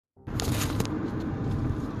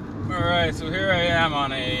Alright, so here I am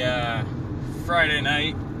on a Friday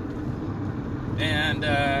night, and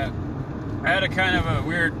I had a kind of a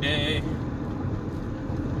weird day.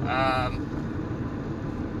 I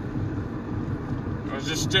was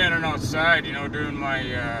just standing outside, doing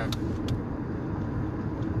my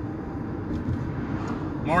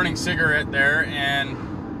morning cigarette there, and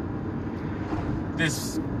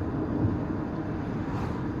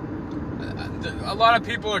a lot of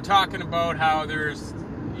people are talking about how there's,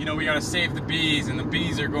 we gotta save the bees and the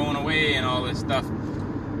bees are going away and all this stuff.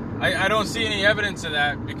 I don't see any evidence of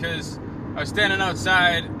that, because I was standing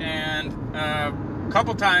outside, and a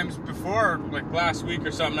couple times before, like last week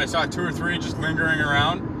or something, I saw 2 or 3 just lingering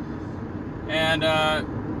around, and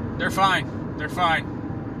they're fine. They're fine.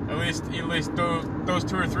 At least those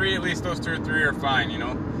 2 or 3. At least those 2 or 3 are fine,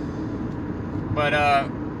 But I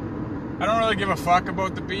don't really give a fuck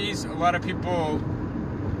about the bees. A lot of people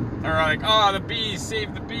are like, oh, the bees,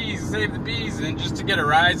 save the bees, save the bees. And just to get a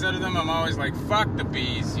rise out of them, I'm always like, fuck the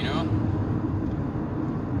bees,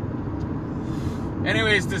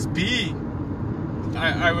 Anyways, this bee,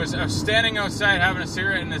 I was standing outside having a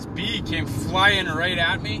cigarette, and this bee came flying right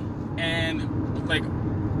at me and like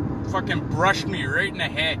fucking brushed me right in the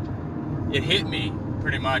head. It hit me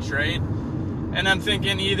pretty much, right? And I'm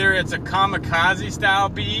thinking either it's a kamikaze style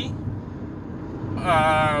bee,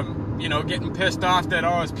 getting pissed off that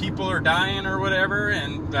all his people are dying or whatever,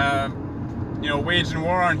 and waging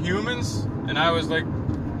war on humans, and I was like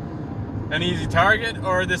an easy target,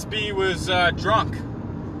 or this bee was drunk.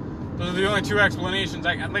 Those are the only 2 explanations.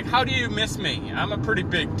 Like, how do you miss me? I'm a pretty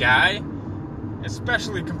big guy,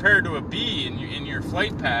 especially compared to a bee in your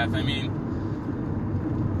flight path. I mean,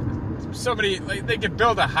 somebody, like, they could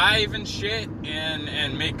build a hive and shit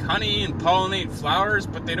and make honey and pollinate flowers,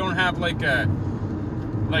 but they don't have like a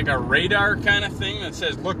radar kind of thing that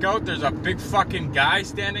says, look out, there's a big fucking guy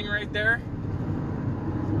standing right there.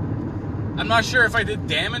 I'm not sure if I did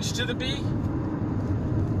damage to the bee,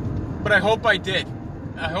 but I hope I did.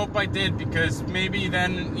 I hope I did, because maybe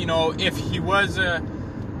then, if he was a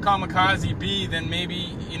kamikaze bee, then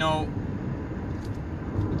maybe,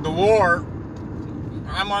 the war,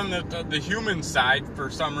 I'm on the human side for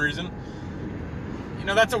some reason.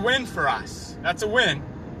 That's a win for us. That's a win.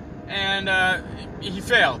 And he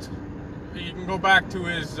failed. He can go back to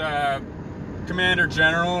his commander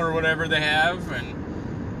general or whatever they have, and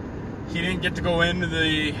he didn't get to go into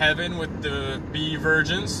the heaven with the bee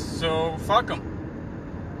virgins, so fuck him.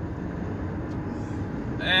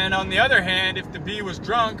 And on the other hand, if the bee was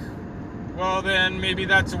drunk, well then maybe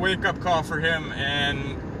that's a wake-up call for him,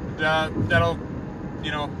 and that'll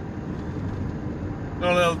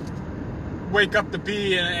wake up the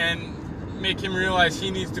bee and make him realize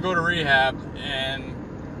he needs to go to rehab and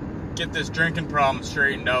get this drinking problem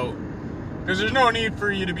straightened out. Because there's no need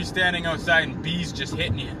for you to be standing outside and bees just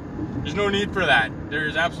hitting you. There's no need for that.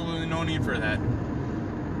 There's absolutely no need for that.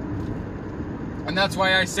 And that's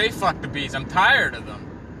why I say fuck the bees. I'm tired of them.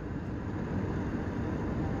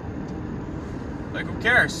 Like, who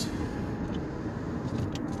cares?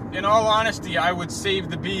 In all honesty, I would save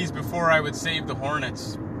the bees before I would save the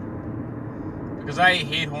hornets. Because I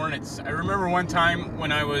hate hornets. I remember one time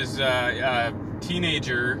when I was a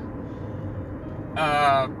teenager,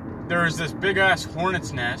 there was this big-ass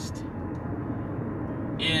hornet's nest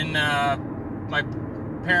in my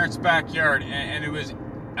parents' backyard, and it was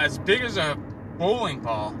as big as a bowling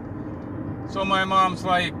ball. So my mom's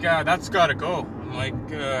like, that's gotta go. I'm like,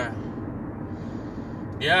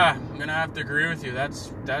 yeah, I'm gonna have to agree with you.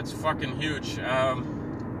 That's fucking huge.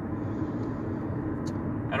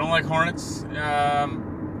 I don't like hornets.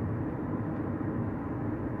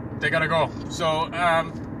 They gotta go. So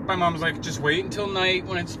my mom's like, just wait until night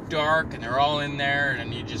when it's dark and they're all in there,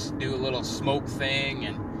 and you just do a little smoke thing.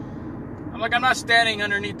 And I'm like, I'm not standing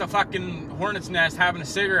underneath the fucking hornet's nest having a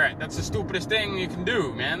cigarette. That's the stupidest thing you can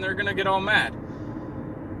do, man. They're gonna get all mad.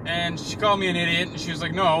 And she called me an idiot, and she was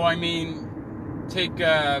like, no, I mean, take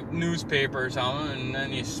a newspaper or something, and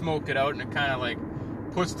then you smoke it out, and it kind of like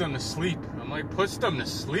puts them to sleep. I'm like, puts them to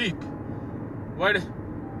sleep? What?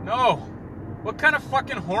 No. What kind of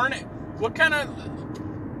fucking hornet? What kind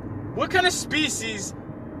of species,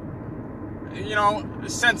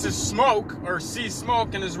 senses smoke or sees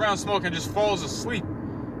smoke and is around smoke and just falls asleep?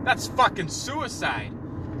 That's fucking suicide.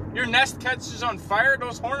 Your nest catches on fire,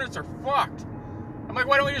 those hornets are fucked. I'm like,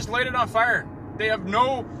 why don't we just light it on fire? They have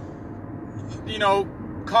no,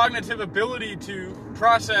 cognitive ability to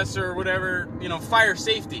process or whatever, fire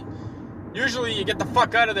safety. Usually you get the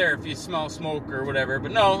fuck out of there if you smell smoke or whatever,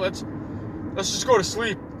 but no, let's just go to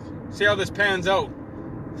sleep. See how this pans out.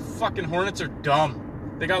 Fucking hornets are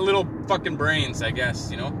dumb. They got little fucking brains, I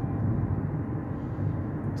guess,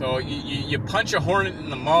 So you punch a hornet in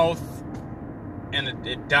the mouth and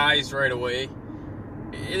it dies right away.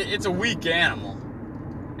 It's a weak animal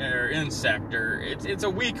or insect, or it's a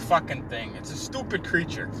weak fucking thing. It's a stupid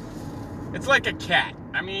creature. It's like a cat.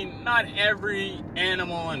 I mean, not every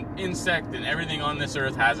animal and insect and everything on this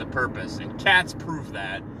earth has a purpose, and cats prove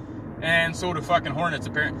that. And so do fucking hornets,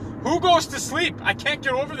 apparently. Who goes to sleep? I can't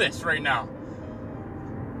get over this right now.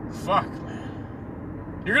 Fuck,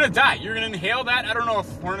 man. You're gonna die. You're gonna inhale that. I don't know if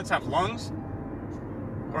hornets have lungs,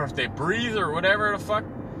 or if they breathe, or whatever the fuck.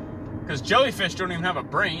 Because jellyfish don't even have a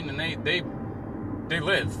brain, and they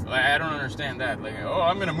live. Like, I don't understand that. Like, oh,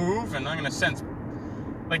 I'm gonna move, and I'm gonna sense.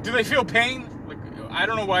 Like, do they feel pain? Like, I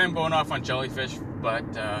don't know why I'm going off on jellyfish,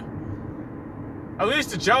 but at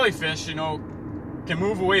least a jellyfish, you know, can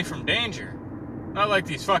move away from danger. Not like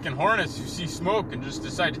these fucking hornets who see smoke and just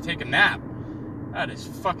decide to take a nap. That is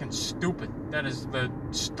fucking stupid. That is the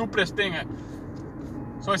stupidest thing.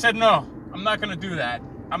 So I said, no, I'm not going to do that.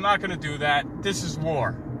 I'm not going to do that. This is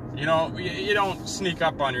war. You know, you don't sneak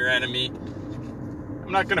up on your enemy.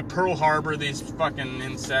 I'm not going to Pearl Harbor these fucking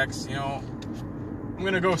insects, you know. I'm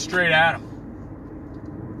going to go straight at them.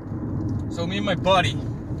 So me and my buddy,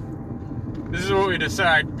 this is what we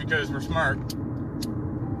decide because we're smart.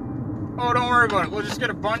 Oh, don't worry about it. We'll just get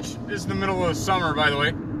a bunch. This is the middle of the summer, by the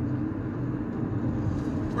way.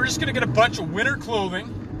 We're just going to get a bunch of winter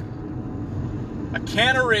clothing, a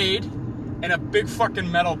can of Raid, and a big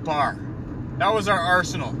fucking metal bar. That was our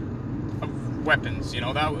arsenal of weapons, you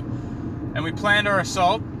know. And we planned our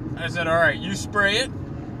assault. I said, all right, you spray it.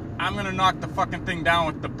 I'm going to knock the fucking thing down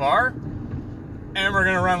with the bar, and we're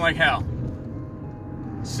going to run like hell.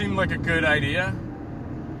 Seemed like a good idea.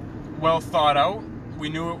 Well thought out. We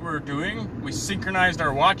knew what we were doing. We synchronized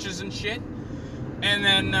our watches and shit. And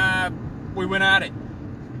then we went at it.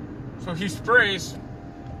 So he sprays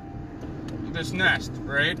this nest,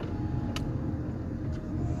 right?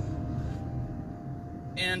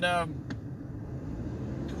 And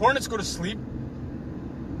hornets go to sleep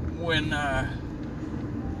when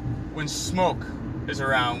smoke is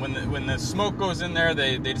around. When the smoke goes in there,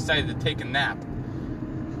 they decide to take a nap.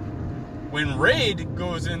 When Raid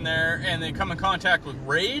goes in there and they come in contact with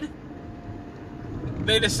Raid,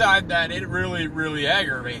 they decide that it really, really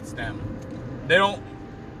aggravates them. They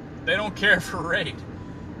don't care for Raid.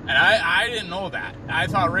 And I didn't know that. I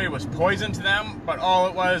thought Raid was poison to them, but all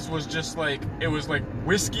it was just like, it was like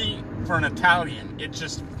whiskey for an Italian. It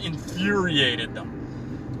just infuriated them.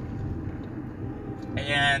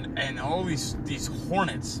 And all these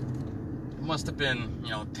hornets must have been,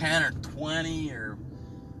 10 or 20 or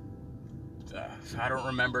I don't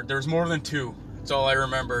remember. There's more than 2. That's all I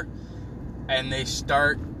remember. And they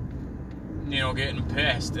start, getting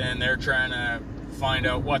pissed, and they're trying to find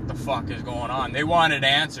out what the fuck is going on. They wanted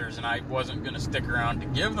answers, and I wasn't going to stick around to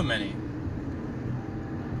give them any.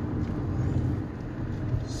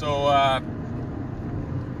 So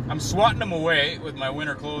I'm swatting them away with my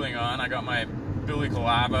winter clothing on. I got my Billy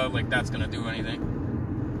Calava, like that's going to do anything.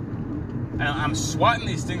 And I'm swatting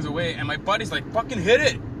these things away, and my buddy's like, fucking hit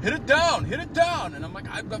it down, and I'm like,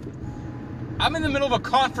 I'm in the middle of a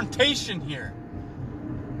confrontation here,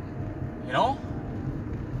 I'm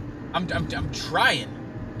trying.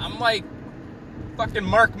 I'm like fucking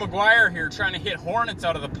Mark McGuire here, trying to hit hornets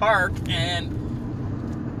out of the park,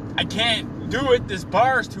 and I can't do it. This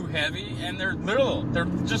bar is too heavy, and they're little. They're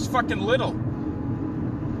just fucking little.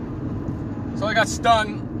 So I got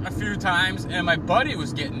stung a few times, and my buddy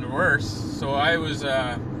was getting worse, so I was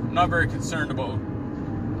not very concerned about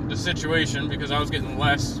the situation because I was getting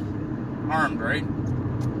less harmed, right?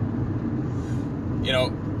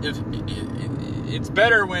 If it's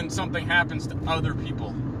better when something happens to other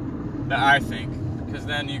people, that I think, because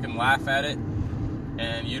then you can laugh at it,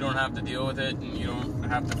 and you don't have to deal with it, and you don't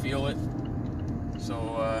have to feel it.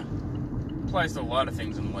 So, applies to a lot of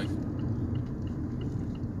things in life.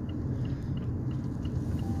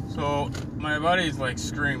 So, my buddy's like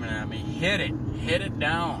screaming at me, hit it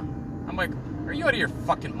down. I'm like, are you out of your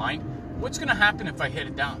fucking mind? What's gonna happen if I hit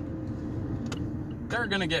it down? They're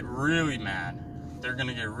gonna get really mad. They're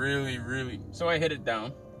gonna get really, really... So I hit it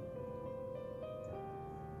down.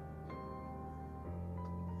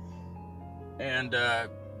 And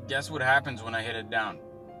guess what happens when I hit it down?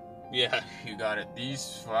 Yeah, you got it.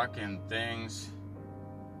 These fucking things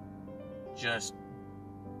just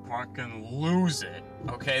fucking lose it.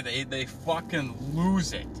 Okay, they fucking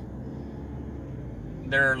lose it.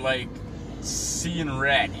 They're like seeing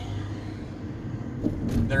red.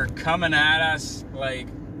 They're coming at us like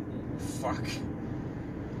fuck.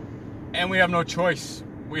 And we have no choice.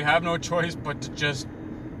 We have no choice but to just,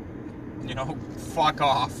 fuck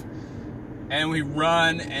off. And we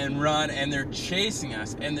run, and they're chasing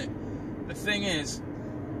us. And the thing is,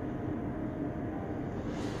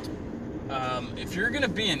 if you're going to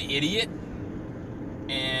be an idiot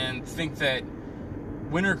and think that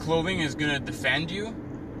winter clothing is going to defend you,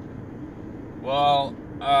 well,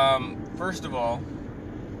 first of all,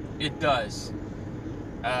 it does.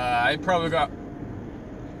 I probably got,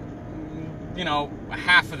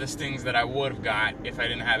 half of the things that I would have got if I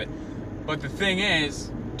didn't have it. But the thing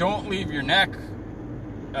is, don't leave your neck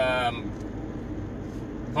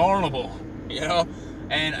vulnerable,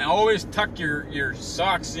 and always tuck your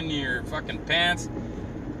socks into your fucking pants,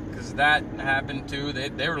 because that happened too.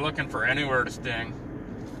 They were looking for anywhere to sting.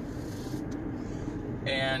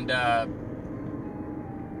 And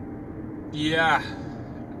yeah,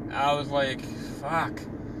 I was like, fuck.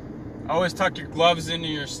 Always tuck your gloves into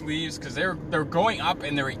your sleeves, because they're going up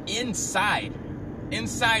and they're inside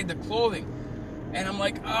the clothing. And I'm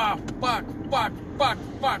like, oh, fuck,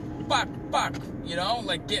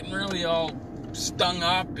 like getting really all stung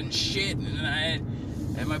up and shit.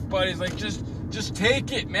 And my buddy's like, just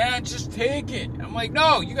take it, man, just take it. I'm like,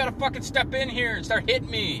 no, you gotta fucking step in here and start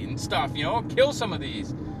hitting me and stuff, kill some of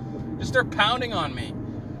these. Just start pounding on me.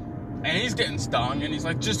 And he's getting stung, and he's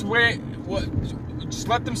like, just wait, what? Just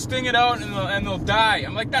let them sting it out, and they'll die.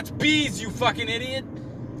 I'm like, that's bees, you fucking idiot.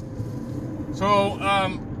 So,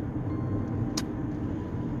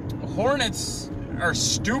 hornets are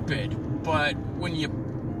stupid, but when you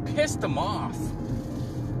piss them off,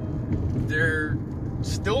 they're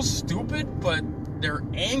still stupid, but they're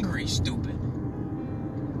angry stupid.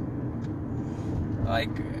 Like,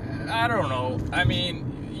 I don't know. I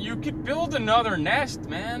mean, you could build another nest,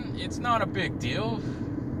 man. It's not a big deal.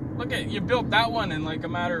 Look at, you built that one in like a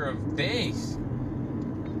matter of days.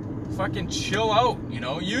 Fucking chill out,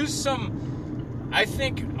 use some. I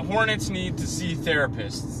think hornets need to see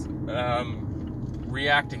therapists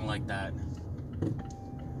reacting like that.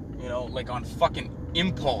 Like on fucking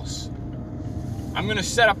impulse. I'm gonna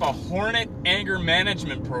set up a hornet anger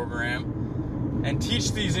management program and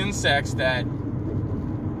teach these insects that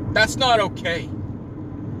that's not okay.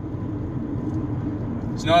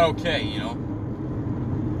 It's not okay,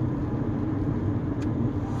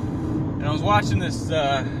 And I was watching this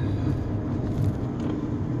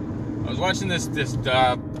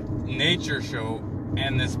nature show,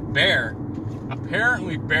 and this bear.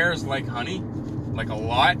 Apparently, bears like honey, like a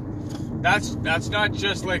lot. That's not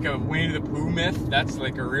just like a Winnie the Pooh myth. That's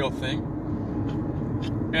like a real thing.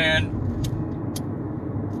 And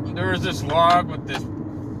there was this log with this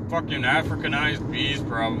fucking Africanized bees,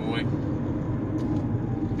 probably.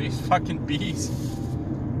 These fucking bees.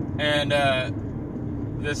 And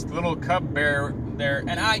this little cub bear there.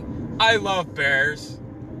 And I love bears.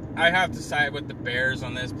 I have to side with the bears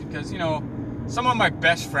on this because, some of my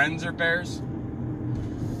best friends are bears.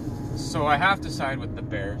 So I have to side with the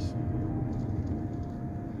bears.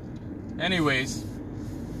 Anyways,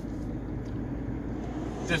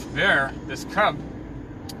 this bear, this cub,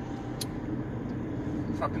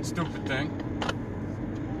 fucking stupid thing.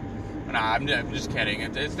 Nah, I'm just kidding.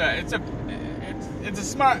 It's a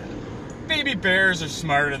smart. Baby bears are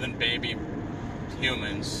smarter than baby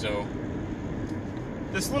humans. So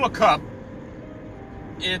this little cub,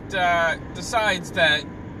 it decides that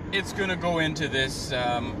it's gonna go into this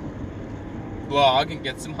log and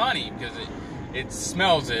get some honey because it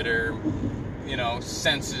smells it, or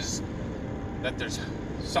senses that there's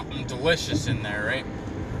something delicious in there, right?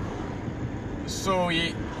 So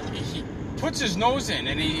he puts his nose in,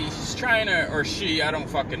 and he's trying to, or she, I don't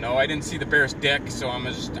fucking know. I didn't see the bear's dick, so I'm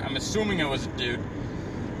assuming it was a dude.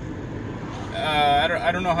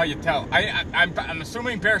 I don't know how you tell. I'm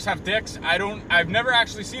assuming bears have dicks. I've never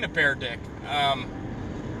actually seen a bear dick.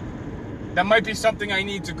 That might be something I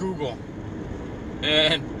need to Google.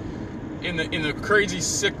 And in the crazy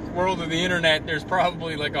sick world of the internet, there's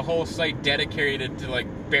probably like a whole site dedicated to like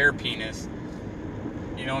bear penis.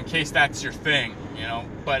 In case that's your thing,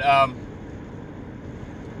 But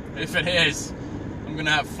if it is, I'm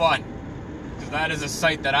gonna have fun. Because that is a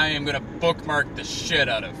site that I am gonna bookmark the shit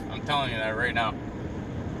out of. I'm telling you that right now.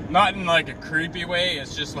 Not in like a creepy way,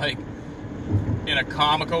 it's just like in a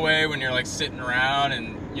comical way when you're like sitting around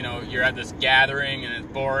and you're at this gathering and it's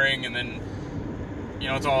boring, and then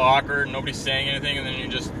it's all awkward and nobody's saying anything, and then you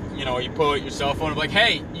just you pull out your cell phone and be like,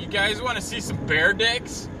 hey, you guys want to see some bear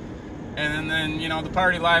dicks? And then the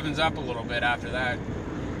party livens up a little bit after that.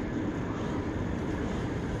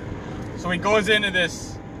 So he goes into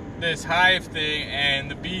this hive thing,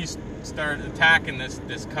 and the bees start attacking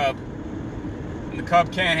this cub, and the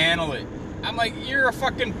cub can't handle it. I'm like, you're a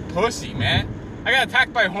fucking pussy, man. I got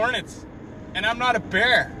attacked by hornets, and I'm not a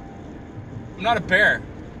bear. I'm not a bear.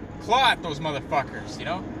 Claw at those motherfuckers, you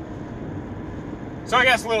know? So I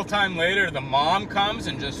guess a little time later, the mom comes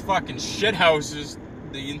and just fucking shithouses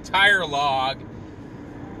the entire log.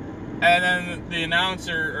 And then the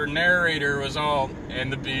announcer or narrator was all,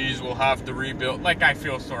 and the bees will have to rebuild. Like, I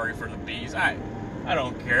feel sorry for the bees. I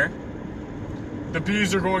don't care. The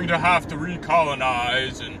bees are going to have to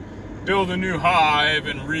recolonize and build a new hive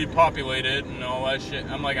and repopulate it and all that shit.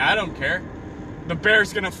 I'm like, I don't care. The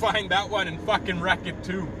bear's gonna find that one and fucking wreck it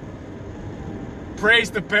too. Praise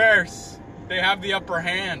the bears. They have the upper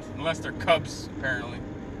hand, unless they're cubs, apparently.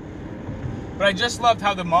 But I just loved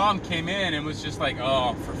how the mom came in and was just like,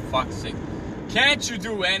 oh, for fuck's sake. Can't you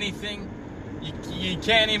do anything? You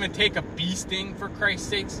can't even take a bee sting, for Christ's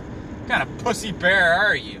sakes? What kind of pussy bear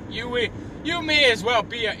are you? You may as well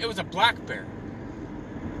be it was a black bear.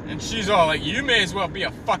 And she's all like, you may as well be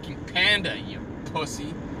a fucking panda, you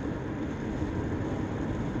pussy.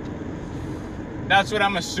 That's what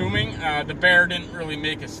I'm assuming. The bear didn't really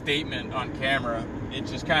make a statement on camera. It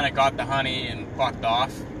just kind of got the honey and fucked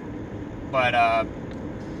off. But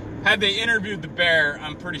had they interviewed the bear,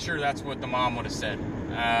 I'm pretty sure that's what the mom would have said.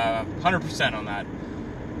 100% on that.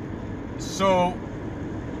 So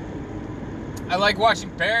I like watching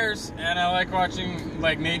bears, and I like watching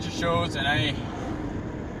like nature shows, and I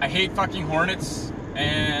hate fucking hornets,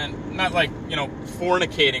 and not like, you know,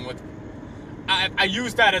 fornicating with. I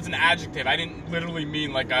use that as an adjective. I didn't literally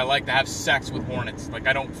mean like I like to have sex with hornets. Like,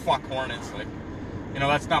 I don't fuck hornets. Like, you know,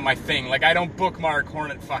 that's not my thing. Like, I don't bookmark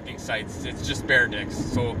hornet fucking sites. It's just bear dicks.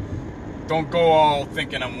 So don't go all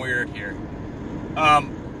thinking I'm weird here.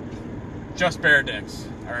 Just bear dicks.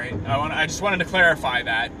 All right. I just wanted to clarify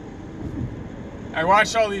that. I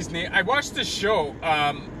watched all these. I watched this show.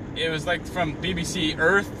 It was like from BBC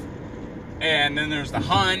Earth, and then there's The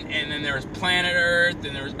Hunt, and then there was Planet Earth,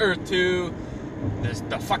 and there was Earth 2. There's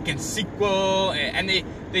the fucking sequel, and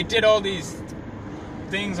they did all these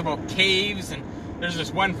things about caves, and there's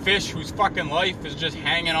this one fish whose fucking life is just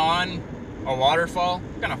hanging on a waterfall.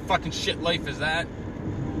 What kind of fucking shit life is that?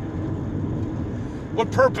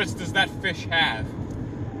 What purpose does that fish have?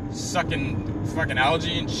 Sucking fucking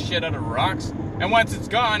algae and shit out of rocks? And once it's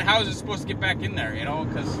gone, how is it supposed to get back in there, you know?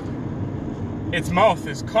 Because its mouth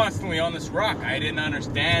is constantly on this rock. I didn't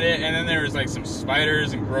understand it. And then there was like some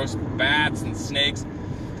spiders and gross bats and snakes.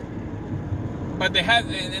 But they had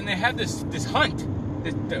this hunt,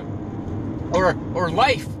 or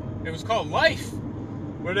life. It was called Life,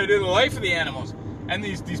 where they do the life of the animals. And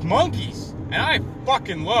these monkeys, and I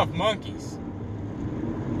fucking love monkeys.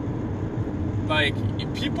 Like,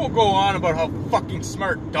 people go on about how fucking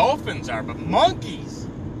smart dolphins are, but monkeys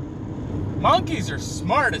are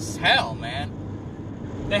smart as hell, man.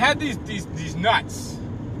 They had these nuts,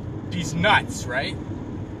 right?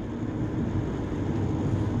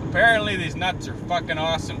 Apparently these nuts are fucking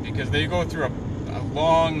awesome because they go through a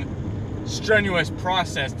long, strenuous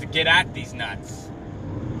process to get at these nuts,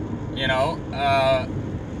 you know,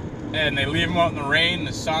 and they leave them out in the rain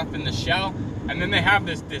to soften the shell, and then they have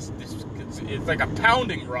this it's like a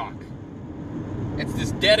pounding rock. It's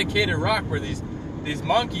this dedicated rock where these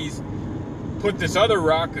monkeys put this other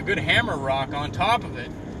rock, a good hammer rock, on top of it,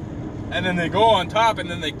 and then they go on top and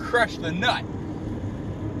then they crush the nut.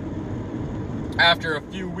 After a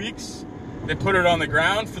few weeks, they put it on the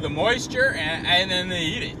ground for the moisture, and then they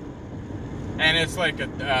eat it. And it's like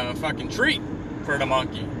a fucking treat for the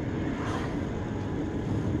monkey.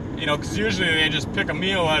 You know, because usually they just pick a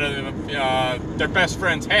meal out of their best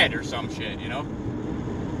friend's head or some shit, you know?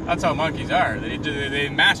 That's how monkeys are. They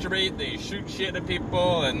masturbate, they shoot shit at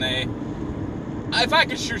people, and they... If I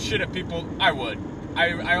could shoot shit at people, I would.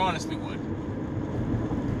 I honestly would.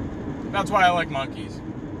 That's why I like monkeys.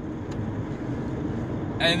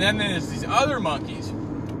 And then there's these other monkeys.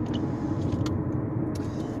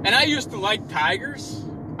 And I used to like tigers.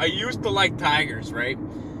 Right?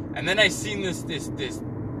 And then I seen this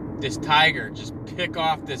tiger just pick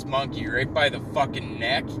off this monkey right by the fucking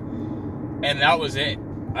neck. And that was it.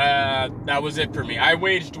 That was it for me. I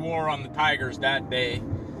waged war on the tigers that day.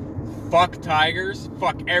 Fuck tigers.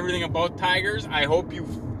 Fuck everything about tigers. I hope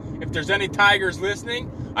if there's any tigers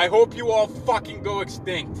listening, I hope you all fucking go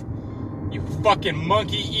extinct. You fucking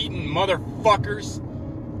monkey-eating motherfuckers.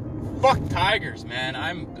 Fuck tigers, man.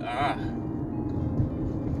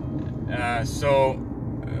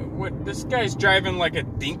 This guy's driving like a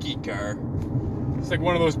dinky car. It's like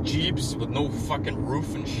one of those Jeeps with no fucking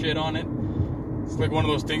roof and shit on it. It's like one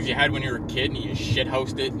of those things you had when you were a kid and you just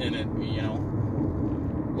shit-housed it and it, you know,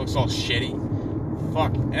 looks all shitty.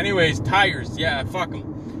 Fuck. Anyways, tigers. Yeah, fuck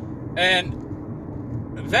them. And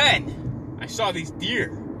then I saw these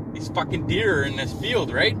fucking deer in this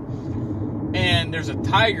field, right? And there's a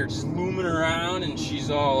tiger just looming around, and she's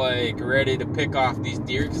all like ready to pick off these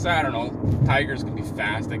deer. Because I don't know, tigers can be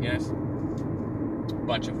fast, I guess.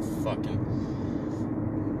 Bunch of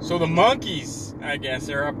fucking. So the monkeys, I guess,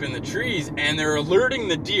 are up in the trees, and they're alerting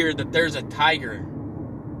the deer that there's a tiger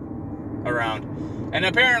around. And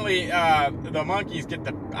apparently, the monkeys get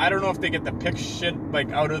the. I don't know if they get to pick shit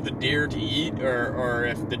like out of the deer to eat, or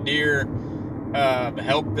if the deer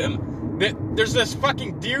help them. There's this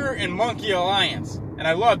fucking deer and monkey alliance, and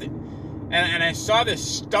I loved it. And I saw this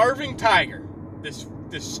starving tiger, this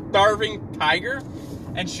starving tiger,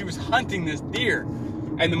 and she was hunting this deer.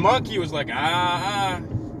 And the monkey was like,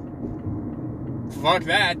 fuck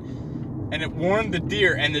that. And it warned the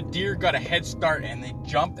deer, and the deer got a head start, and they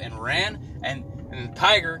jumped and ran, and the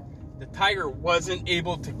tiger wasn't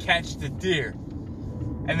able to catch the deer.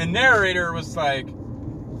 And the narrator was like,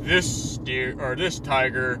 this deer, or this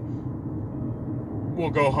tiger,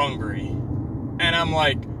 will go hungry. And I'm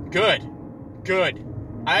like, good.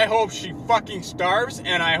 I hope she fucking starves,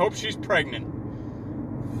 and I hope she's pregnant.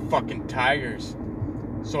 Fucking tigers.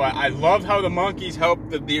 So I love how the monkeys helped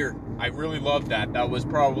the deer. I really loved that. That was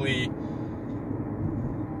probably,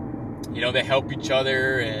 they help each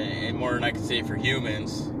other, and more than I could say for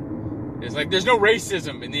humans. It's like there's no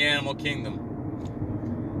racism in the animal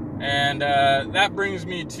kingdom. And that brings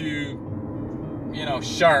me to,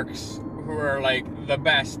 sharks, who are like the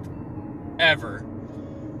best ever.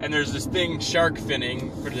 And there's this thing, shark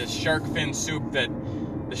finning, for this shark fin soup, that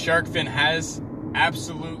the shark fin has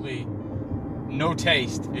absolutely no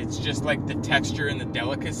taste. It's just like the texture and the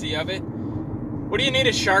delicacy of it. What do you need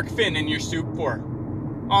a shark fin in your soup for?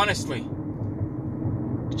 Honestly.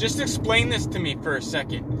 Just explain this to me for a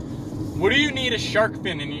second. What do you need a shark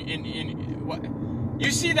fin in what? You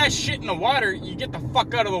see that shit in the water, you get the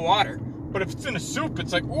fuck out of the water. But if it's in a soup,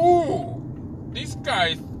 it's like, ooh, these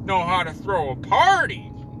guys know how to throw a party.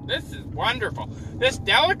 This is wonderful. This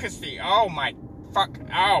delicacy, oh my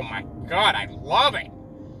God, I love it.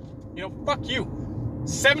 Fuck you.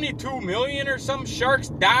 72 million or some sharks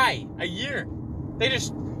die a year. They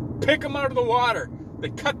just pick them out of the water. They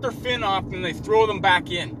cut their fin off and they throw them back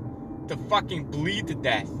in to fucking bleed to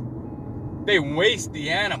death. They waste the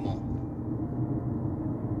animal.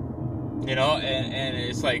 And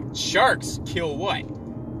it's like, sharks kill what?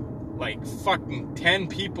 Like fucking 10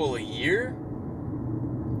 people a year?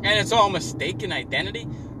 And it's all mistaken identity?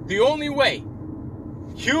 The only way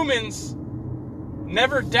humans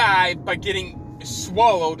never die by getting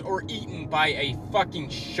swallowed or eaten by a fucking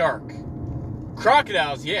shark.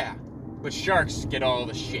 Crocodiles, yeah, but sharks get all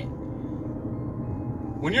the shit.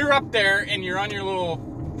 When you're up there and you're on your little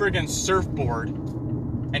friggin' surfboard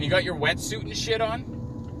and you got your wetsuit and shit on,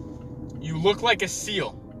 you look like a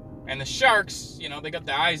seal. And the sharks, they got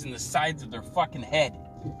the eyes in the sides of their fucking head.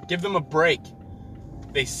 Give them a break.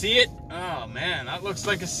 They see it, oh man, that looks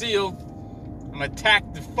like a seal. I'm gonna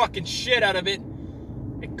attack the fucking shit out of it.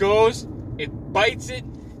 It goes, it bites it,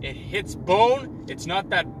 it hits bone. It's not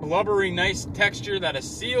that blubbery nice texture that a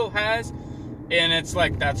seal has. And it's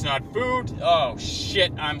like, that's not food. Oh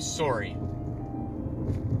shit, I'm sorry.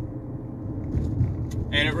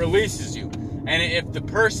 And it releases you. And if the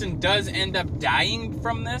person does end up dying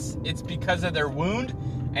from this, it's because of their wound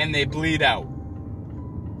and they bleed out.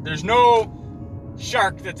 There's no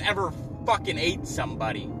shark that's ever fucking ate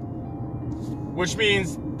somebody. Which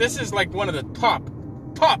means this is like one of the top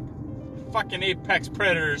fucking apex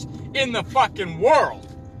predators in the fucking world.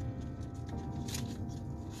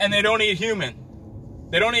 And they don't eat human.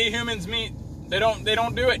 They don't eat humans' meat. They don't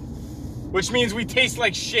do it. Which means we taste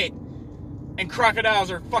like shit. And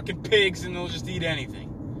crocodiles are fucking pigs and they'll just eat anything.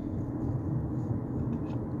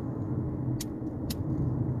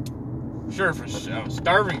 Sure, if a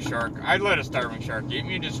starving shark, I'd let a starving shark eat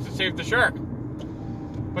me just to save the shark.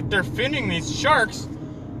 But they're finning these sharks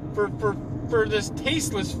for this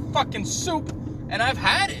tasteless fucking soup, and I've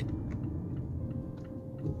had it.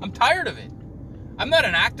 I'm tired of it. I'm not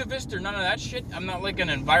an activist or none of that shit. I'm not like an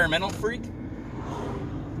environmental freak.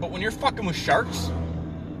 But when you're fucking with sharks,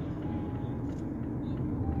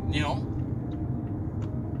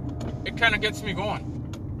 it kind of gets me going.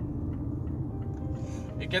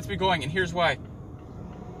 It gets me going, and here's why.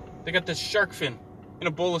 They got this shark fin in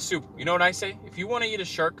a bowl of soup. You know what I say? If you want to eat a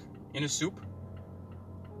shark in a soup,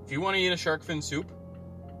 if you want to eat a shark fin soup,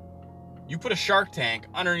 you put a shark tank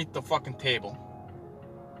underneath the fucking table.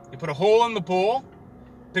 You put a hole in the bowl,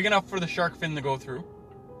 big enough for the shark fin to go through.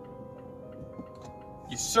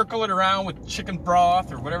 You circle it around with chicken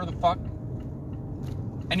broth or whatever the fuck.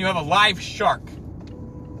 And you have a live shark.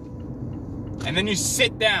 And then you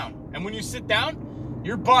sit down. And when you sit down,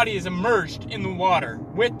 your body is immersed in the water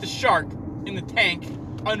with the shark in the tank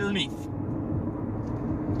underneath.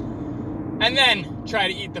 And then try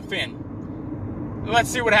to eat the fin. Let's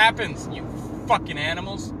see what happens, you fucking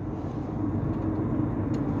animals.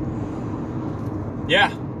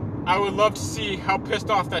 Yeah, I would love to see how pissed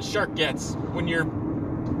off that shark gets when you're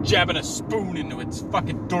jabbing a spoon into its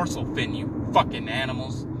fucking dorsal fin, you fucking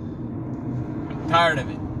animals. I'm tired of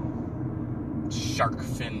it. Shark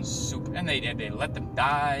fin soup. And they let them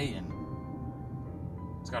die, and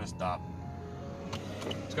it's gotta stop.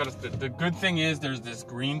 It's gotta. The good thing is there's this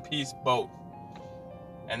Greenpeace boat,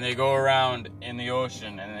 and they go around in the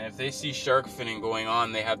ocean, and if they see shark finning going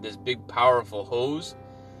on, they have this big powerful hose.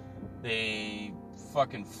 They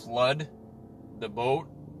fucking flood the boat,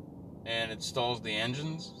 and it stalls the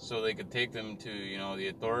engines so they could take them to, you know, the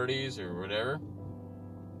authorities or whatever.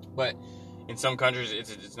 But in some countries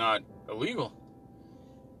it's not illegal.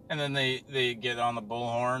 And then they get on the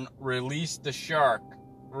bullhorn, release the shark.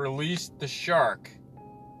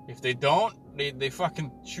 If they don't, they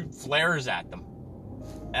fucking shoot flares at them.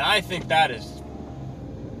 And I think that is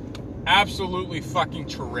absolutely fucking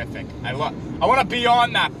terrific. I want to be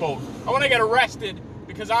on that boat. I want to get arrested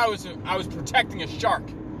because I was protecting a shark.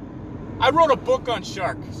 I wrote a book on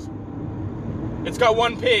sharks. It's got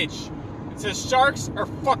one page. It says sharks are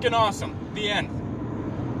fucking awesome. The end.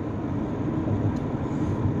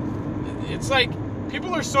 It's like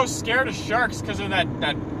people are so scared of sharks because of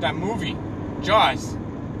that movie, Jaws.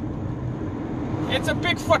 It's a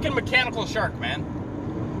big fucking mechanical shark, man.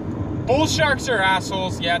 Bull sharks are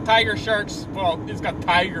assholes. Yeah, tiger sharks, well, it's got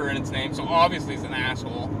tiger in its name, so obviously it's an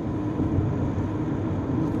asshole.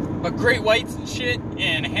 But great whites and shit,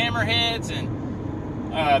 and hammerheads, and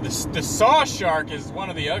the saw shark is one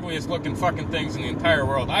of the ugliest looking fucking things in the entire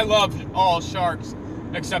world. I love all sharks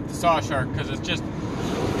except the saw shark, because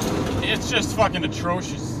it's just fucking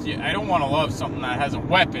atrocious. I don't want to love something that has a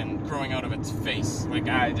weapon growing out of its face. Like,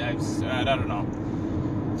 I don't know.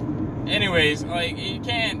 Anyways, like, you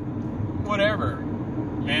can't, whatever,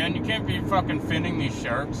 man, you can't be fucking finning these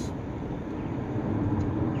sharks.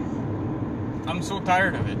 I'm so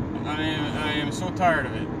tired of it. I am so tired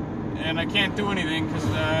of it. And I can't do anything because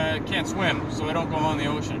I can't swim, so I don't go on the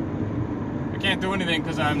ocean. I can't do anything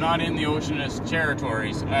because I'm not in the oceanous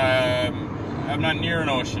territories. I'm not near an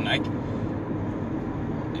ocean.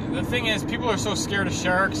 The thing is, people are so scared of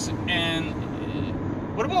sharks, and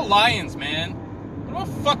what about lions, man? What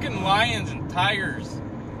about fucking lions and tigers?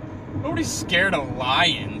 Nobody's scared of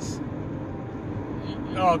lions.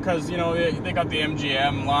 Oh, because, you know, they got the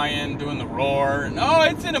MGM lion doing the roar. And, oh,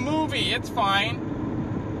 it's in a movie. It's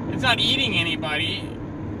fine. It's not eating anybody.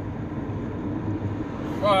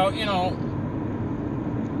 Well, you know,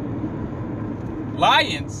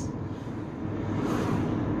 lions.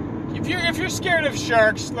 If you're scared of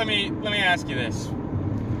sharks, let me ask you this.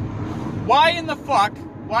 Why in the fuck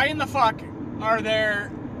are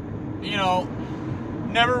there, you know,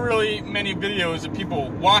 never really many videos of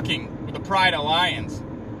people walking with a pride of lions,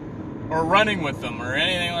 or running with them, or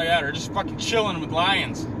anything like that, or just fucking chilling with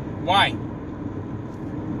lions? Why?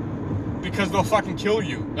 Because they'll fucking kill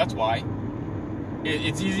you. That's why.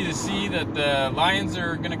 It's easy to see that the lions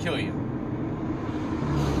are gonna kill you.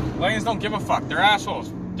 Lions don't give a fuck. They're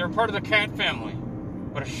assholes. They're part of the cat family.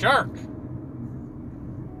 But a shark.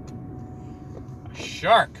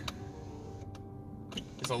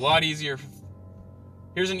 It's a lot easier.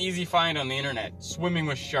 Here's an easy find on the internet. Swimming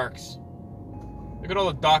with sharks. Look at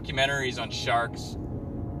all the documentaries on sharks.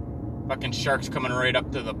 Fucking sharks coming right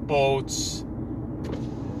up to the boats.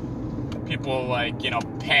 People, like, you know,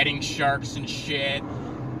 petting sharks and shit.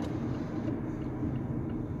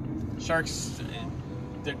 Sharks,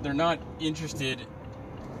 they're not interested.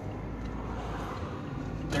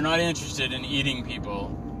 They're not interested in eating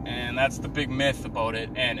people. And that's the big myth about it.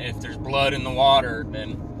 And if there's blood in the water,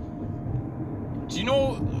 then... Do you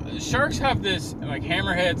know, sharks have this, like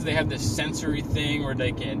hammerheads, they have this sensory thing where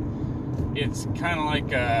they can, it's kind of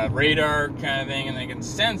like a radar kind of thing, and they can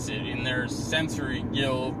sense it in their sensory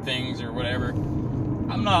gill things or whatever.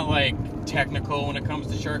 I'm not, like, technical when it comes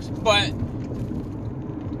to sharks, but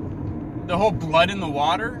the whole blood in the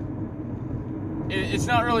water, it's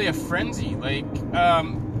not really a frenzy. Like,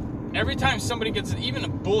 every time somebody gets, even a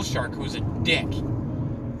bull shark who's a dick,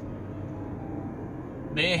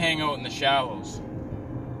 they hang out in the shallows.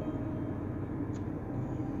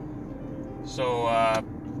 So,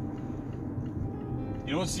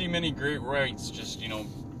 you don't see many great whites just, you know,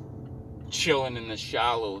 chilling in the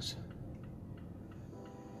shallows.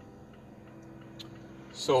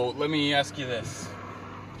 So, let me ask you this.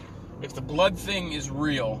 If the blood thing is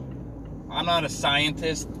real, I'm not a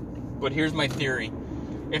scientist, but here's my theory.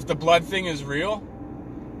 If the blood thing is real,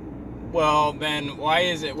 Well, then why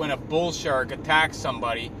is it when a bull shark attacks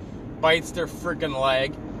somebody, bites their freaking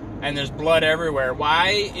leg, and there's blood everywhere,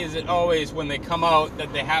 why is it always when they come out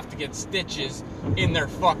that they have to get stitches in their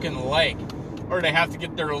fucking leg? Or they have to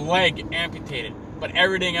get their leg amputated, but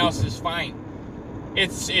everything else is fine?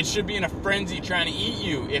 It should be in a frenzy trying to eat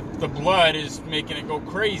you if the blood is making it go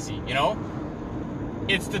crazy, you know?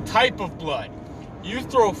 It's the type of blood. You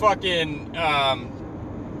throw fucking, a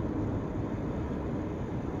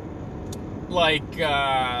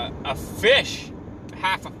fish,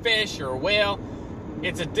 half a fish or a whale,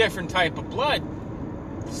 it's a different type of blood.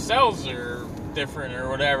 The cells are different or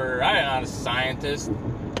whatever. I'm not a scientist.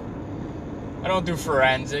 I don't do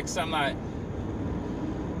forensics. I'm not.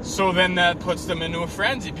 So then that puts them into a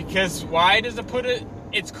frenzy. Because why does it put it?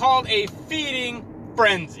 It's called a feeding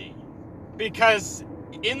frenzy. Because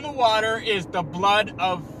in the water is the blood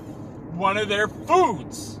of one of their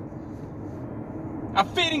foods. A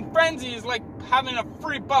feeding frenzy is like having a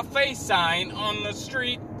free buffet sign on the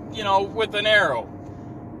street, you know, with an arrow.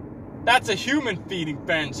 That's a human feeding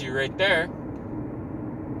frenzy right there.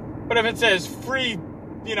 But if it says free,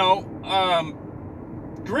 you know,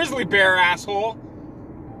 grizzly bear asshole,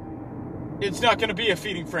 it's not going to be a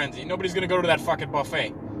feeding frenzy. Nobody's going to go to that fucking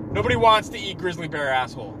buffet. Nobody wants to eat grizzly bear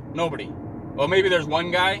asshole. Nobody. Well, maybe there's one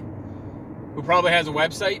guy who probably has a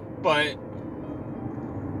website, but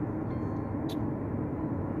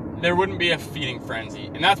there wouldn't be a feeding frenzy.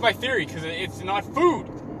 And that's my theory, because it's not food.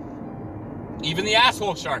 Even the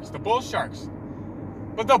asshole sharks, the bull sharks.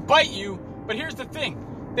 But they'll bite you. But here's the thing.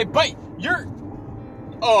 They bite. You're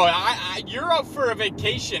out for a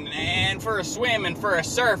vacation and for a swim and for a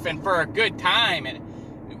surf and for a good time. And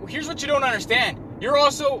here's what you don't understand. You're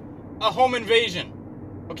also a home invasion.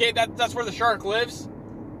 Okay, that's where the shark lives.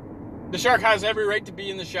 The shark has every right to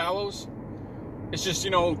be in the shallows. It's just,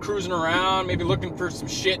 you know, cruising around, maybe looking for some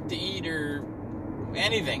shit to eat or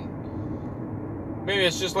anything. Maybe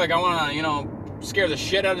it's just like I want to, you know, scare the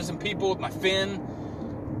shit out of some people with my fin.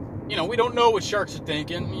 You know, we don't know what sharks are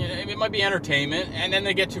thinking. You know, it might be entertainment, and then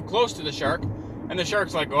they get too close to the shark, and the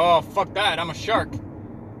shark's like, oh, fuck that, I'm a shark.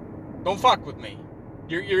 Don't fuck with me.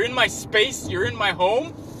 You're in my space, you're in my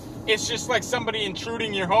home. It's just like somebody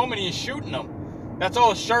intruding your home and you're shooting them. That's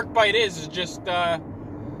all a shark bite is just,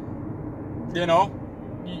 you know,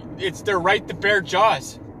 it's their right to bear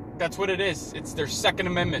jaws. That's what it is. It's their Second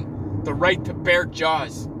Amendment, the right to bear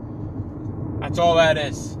jaws. That's all that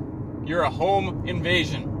is. You're a home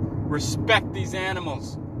invasion. Respect these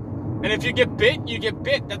animals. And if you get bit, you get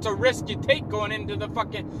bit. That's a risk you take going into the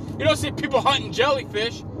fucking... You don't see people hunting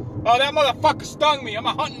jellyfish. Oh, that motherfucker stung me. I'm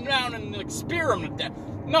a hunting around and like spear him to death.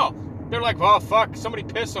 No. They're like, oh, fuck, somebody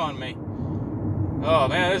piss on me. Oh,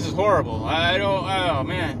 man, this is horrible. Oh,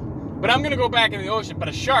 man. But I'm going to go back in the ocean. But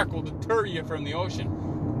a shark will deter you from the ocean,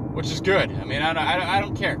 which is good. I mean, I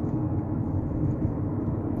don't care.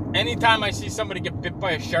 Anytime I see somebody get bit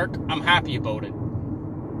by a shark, I'm happy about it.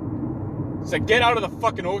 It's like, get out of the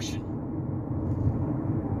fucking ocean.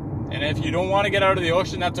 And if you don't want to get out of the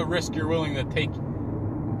ocean, that's a risk you're willing to take.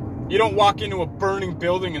 You don't walk into a burning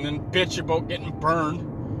building and then bitch about getting burned.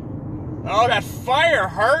 Oh, that fire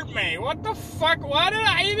hurt me. What the fuck? Why did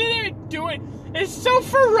I didn't even do it? It's so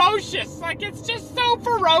ferocious. Like, it's just so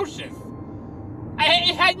ferocious.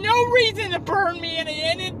 It had no reason to burn me, and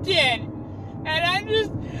it did. And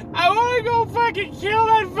I want to go fucking kill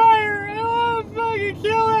that fire. I want to fucking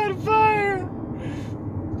kill that fire.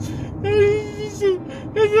 It's a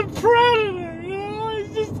predator, you know?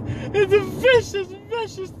 It's a vicious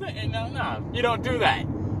thing. No, you don't do that.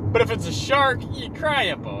 But if it's a shark, you cry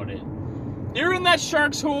about it. You're in that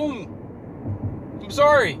shark's home. I'm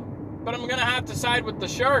sorry, but I'm going to have to side with the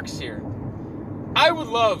sharks here. I would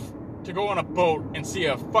love to go on a boat and see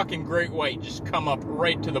a fucking great white just come up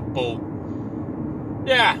right to the boat.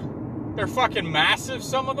 Yeah, they're fucking massive,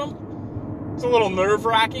 some of them. It's a little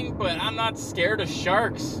nerve-wracking, but I'm not scared of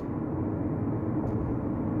sharks.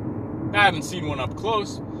 I haven't seen one up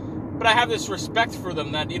close, but I have this respect for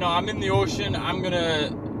them that, you know, I'm in the ocean, I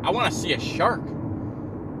want to see a shark.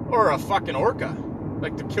 Or a fucking orca,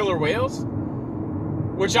 like the killer whales,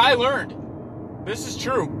 which I learned. This is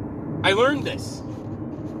true. I learned this.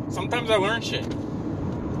 Sometimes I learn shit.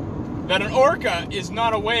 That an orca is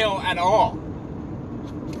not a whale at all.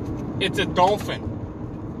 It's a dolphin.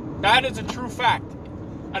 That is a true fact.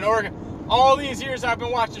 An orca. All these years I've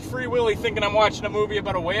been watching Free Willy thinking I'm watching a movie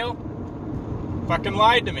about a whale. Fucking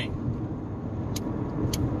lied to me.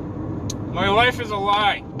 My life is a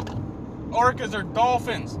lie. Orcas are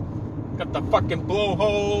dolphins. Got the fucking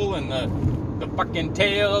blowhole and the fucking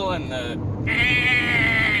tail and the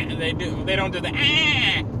they don't do the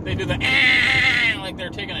they do the like they're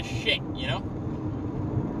taking a shit, you know?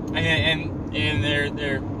 And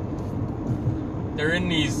they're in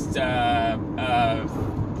these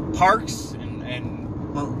parks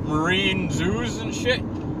and marine zoos and shit.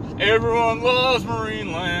 Everyone loves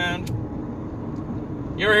Marineland.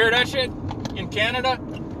 You ever hear that shit in Canada?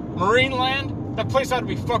 Marineland? That place ought to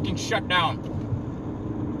be fucking shut down.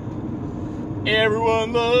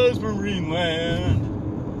 Everyone loves Marineland.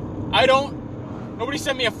 I don't. Nobody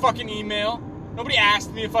sent me a fucking email. Nobody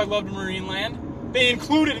asked me if I loved Marineland. They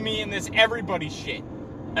included me in this everybody shit.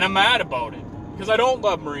 And I'm mad about it. Because I don't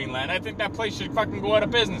love Marineland. I think that place should fucking go out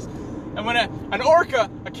of business. And when an orca,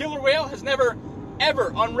 a killer whale, has never,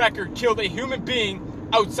 ever on record killed a human being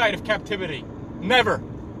outside of captivity. Never.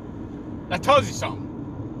 That tells you something.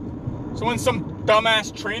 So when some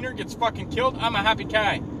dumbass trainer gets fucking killed, I'm a happy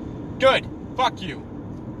guy. Good. Fuck you.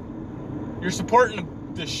 You're supporting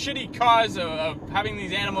the shitty cause of having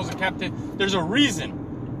these animals in captivity. There's a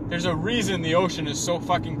reason. There's a reason the ocean is so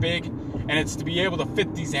fucking big, and it's to be able to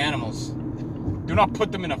fit these animals. Do not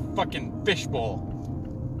put them in a fucking fishbowl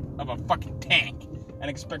of a fucking tank and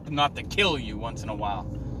expect them not to kill you once in a while.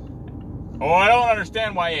 Oh, I don't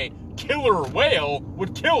understand why a killer whale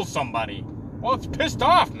would kill somebody. Well, it's pissed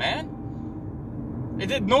off, man. It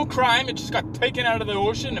did no crime. It just got taken out of the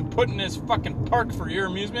ocean and put in this fucking park for your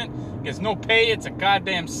amusement. It gets no pay. It's a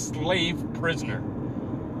goddamn slave prisoner.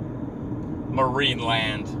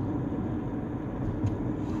 Marineland.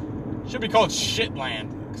 Should be called Shitland.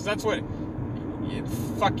 Because that's what...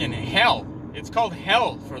 fucking hell. It's called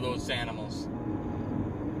hell for those animals.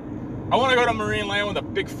 I want to go to Marineland with a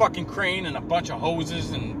big fucking crane and a bunch of hoses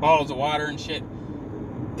and bottles of water and shit.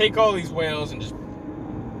 Take all these whales and just...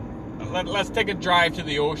 Let's take a drive to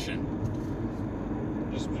the ocean.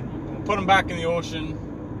 Just put them back in the ocean.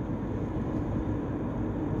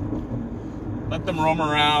 Let them roam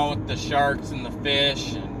around with the sharks and the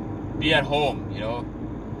fish and be at home, you know.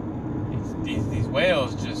 These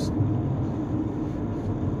whales just...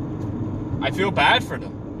 I feel bad for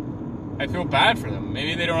them. I feel bad for them.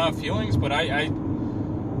 Maybe they don't have feelings, but I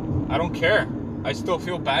don't care. I still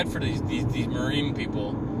feel bad for these marine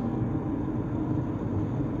people,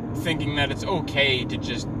 thinking that it's okay to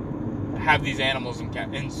just have these animals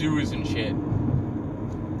in zoos and shit.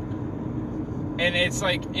 And it's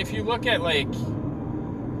like, if you look at like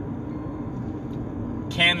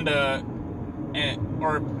Canada,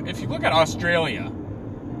 or if you look at Australia,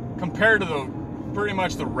 compared to pretty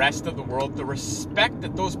much the rest of the world, the respect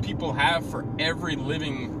that those people have for every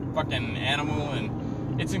living fucking animal,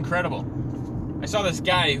 and it's incredible. I saw this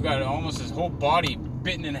guy who got almost his whole body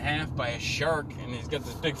bitten in half by a shark, and he's got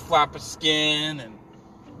this big flap of skin and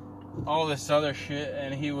all this other shit,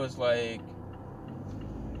 and he was like,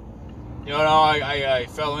 you know, I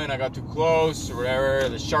fell in, I got too close or whatever,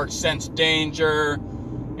 the shark sensed danger,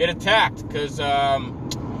 it attacked, because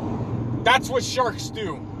that's what sharks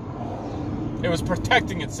do. It was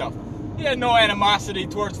protecting itself. He had no animosity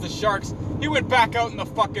towards the sharks. He went back out in the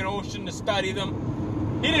fucking ocean to study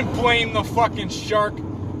them. He didn't blame the fucking shark.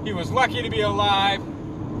 He was lucky to be alive.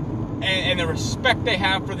 And the respect they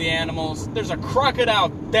have for the animals. There's a crocodile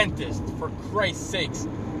dentist, for Christ's sakes,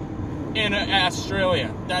 in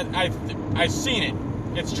Australia. That I've seen it.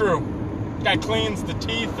 It's true. Guy cleans the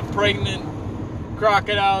teeth of pregnant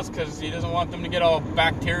crocodiles because he doesn't want them to get all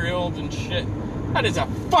bacterial and shit. That is a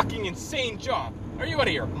fucking insane job. Are you out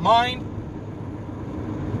of your mind?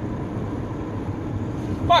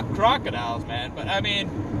 Fuck crocodiles, man. But I mean,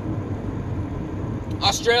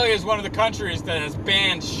 Australia is one of the countries that has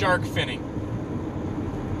banned shark finning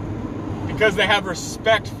because they have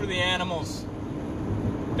respect for the animals.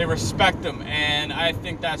 They respect them, and I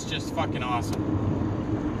think that's just fucking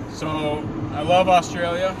awesome. So, I love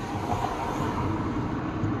Australia.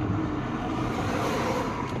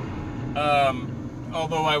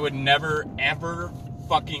 Although I would never, ever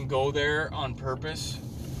fucking go there on purpose.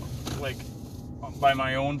 Like, by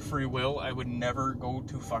my own free will, I would never go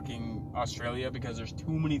to fucking Australia because there's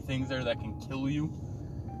too many things there that can kill you.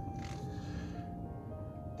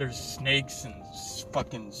 There's snakes and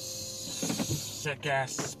fucking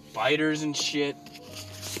sick-ass spiders and shit.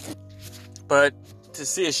 But to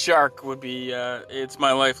see a shark would be, it's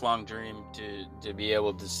my lifelong dream to be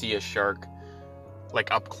able to see a shark, like,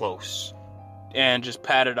 up close. And just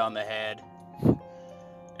pat it on the head.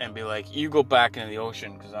 And be like, you go back into the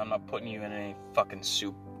ocean, because I'm not putting you in any fucking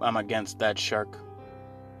soup. I'm against that shark.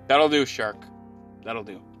 That'll do, shark. That'll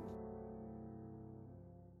do.